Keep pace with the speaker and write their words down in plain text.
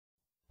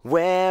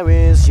Where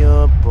is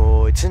your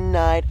boy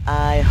tonight?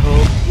 I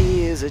hope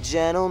he is a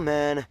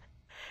gentleman.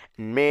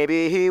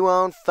 Maybe he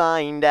won't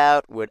find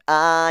out what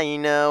I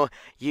know.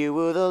 You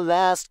were the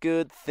last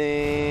good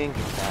thing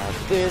about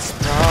this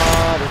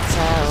part of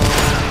town.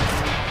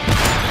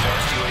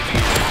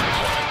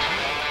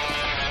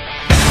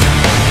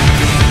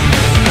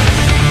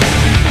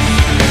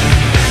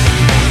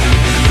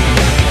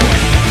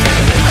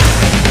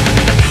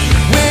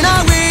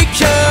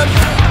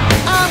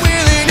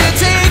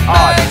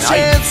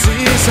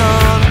 Chances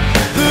on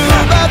who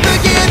I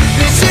forget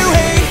that you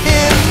hate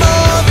him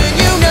more than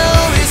you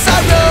notice. I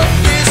wrote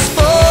this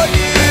for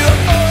you.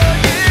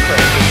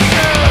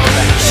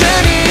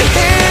 Should be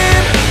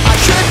him, I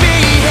could be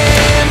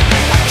him,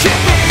 I could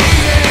be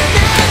an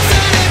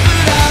accident,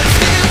 but I'm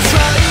still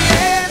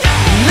trying.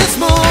 There's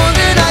more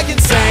than I can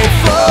say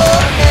for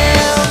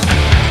him.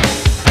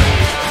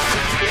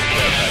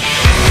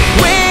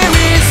 Where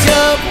is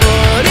your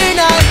boy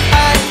tonight?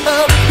 I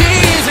hope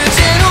he's a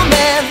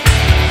gentleman.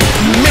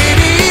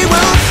 Maybe he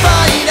won't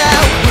find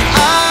out what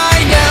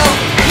I know.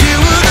 You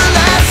were the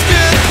last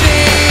good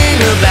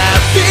thing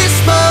about this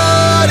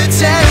part of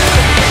town.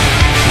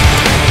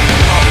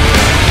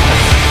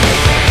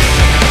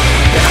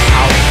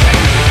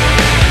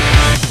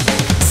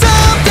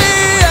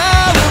 Someday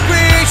I will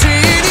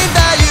appreciate it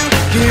that you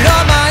get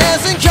on my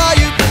ass and call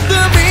you. The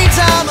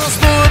meantime I'll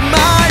sport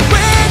my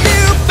brand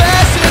new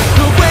fashion.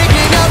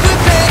 Waking up with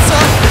pants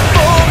on at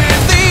 4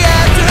 in the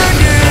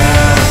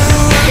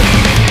afternoon.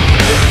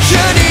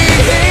 Should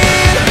need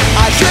him,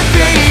 I should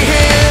be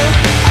him,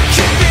 I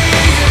could be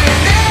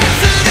an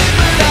accident,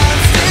 but I'm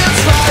still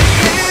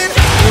trying.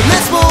 And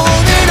that's more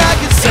than I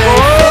can say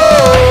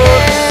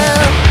for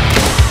him.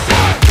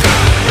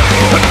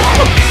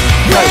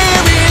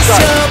 Where is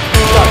your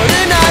boy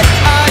tonight?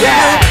 I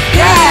know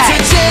he's a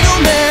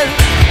gentleman,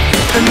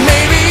 and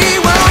maybe he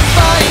won't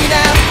find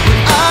out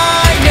what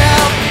I know.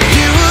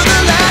 You were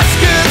the last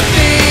good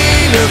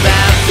thing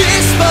about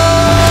this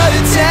part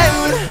of town.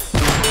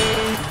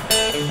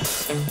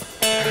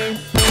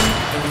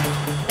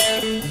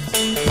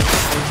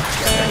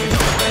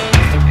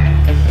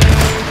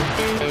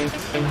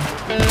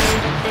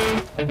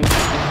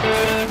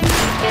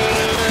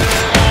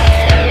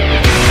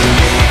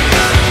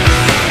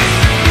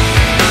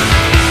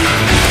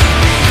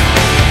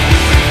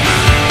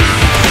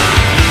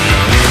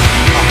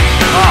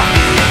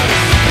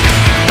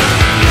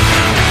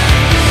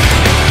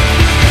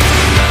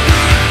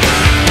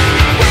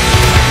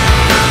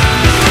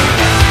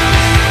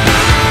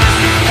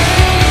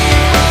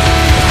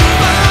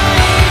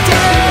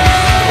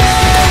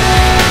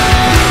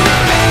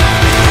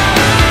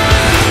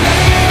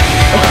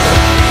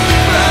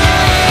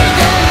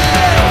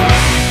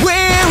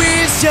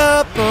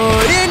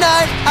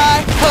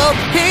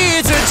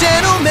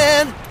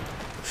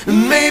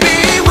 Maybe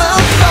he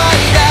won't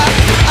find out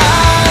what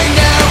I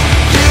know.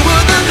 You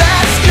were the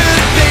last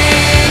good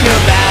thing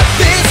about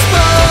this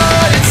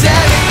part of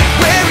town.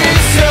 Where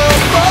is your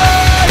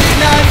boy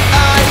tonight?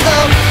 I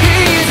hope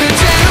he's a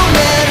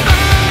gentleman.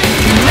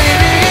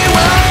 Maybe he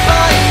won't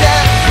find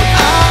out what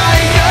I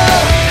know.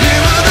 You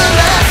were the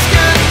last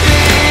good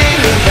thing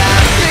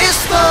about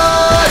this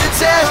part of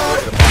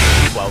town.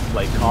 Well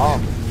played, Carl.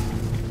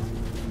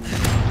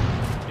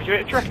 Did you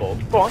hit a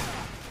triple? Go on.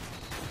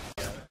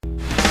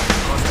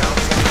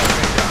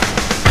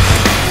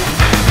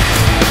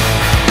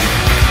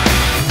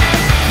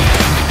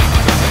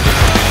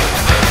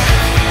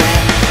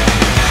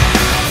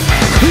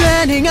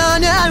 Landing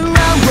on a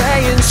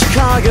runway in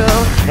Chicago,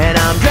 and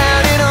I'm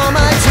drowning all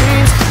my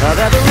dreams of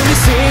ever really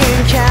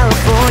seeing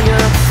California.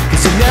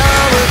 Cause you know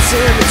what's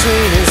in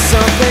between is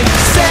something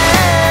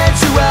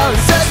sensual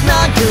and such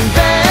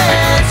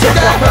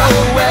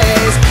non-conventional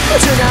ways.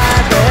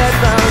 Tonight the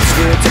headphones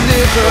will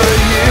deliver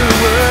you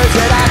words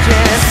that I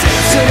can't.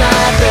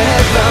 Tonight the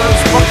headphones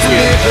will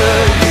deliver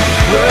you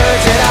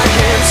words that I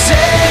can't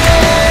say.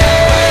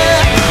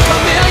 A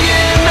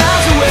million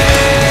miles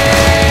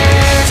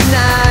away.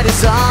 Tonight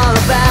is all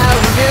about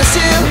we miss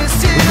you,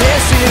 we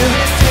miss you.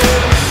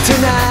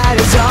 Tonight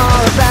is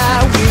all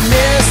about we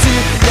miss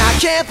you. Now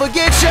I can't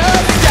forget